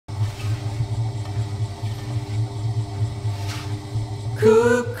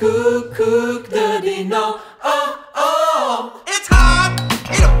Couque de Dinant. Oh, oh, it's hard,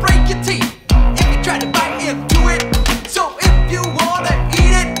 it'll break your teeth if you try to bite into it. So if you wanna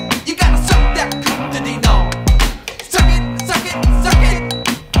eat it, you gotta suck that Couque de Dinant. Suck it, suck it, suck it.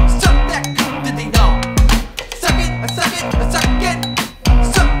 Suck that Couque de Dinant. Suck it, suck it, suck it.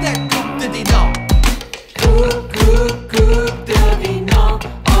 Suck that Couque de Dinant. Couque de Dinant.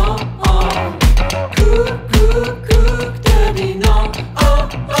 Oh, oh. Couque de Dinant. Oh,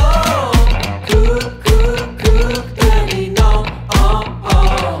 oh. Couque de Dinant. Oh,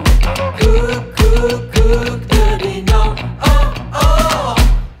 oh. Couque de Dinant. Oh, oh.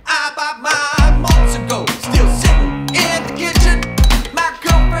 I bought mine months ago, still sitting in the kitchen. My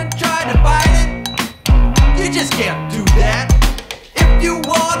girlfriend tried to bite it. You just can't do that. If you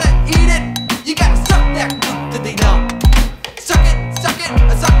wanna eat it, you gotta suck that Couque de Dinant. Suck it, suck it,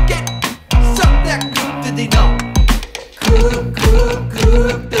 suck it. Suck that Couque de Dinant. Couque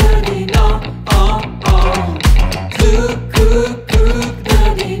de Dinant. Oh, oh. Couque de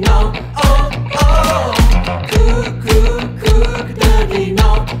Dinant. Oh, oh. Couque de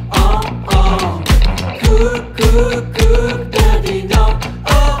Dinant. Oh, oh. Couque de Dinant.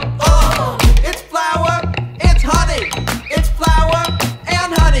 Oh, oh. It's flour, it's honey. It's flour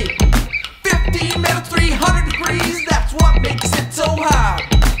and honey. 15 minutes, 300 degrees. That's what makes it so hot.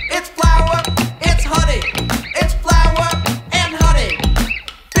 It's flour, it's honey. It's flour and honey.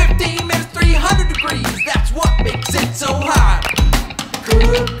 15 minutes, 300 degrees. That's what makes it so hot.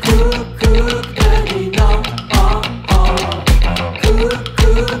 Couque de Dinant. Oh, oh. Couque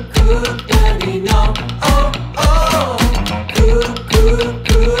de Dinant. Oh,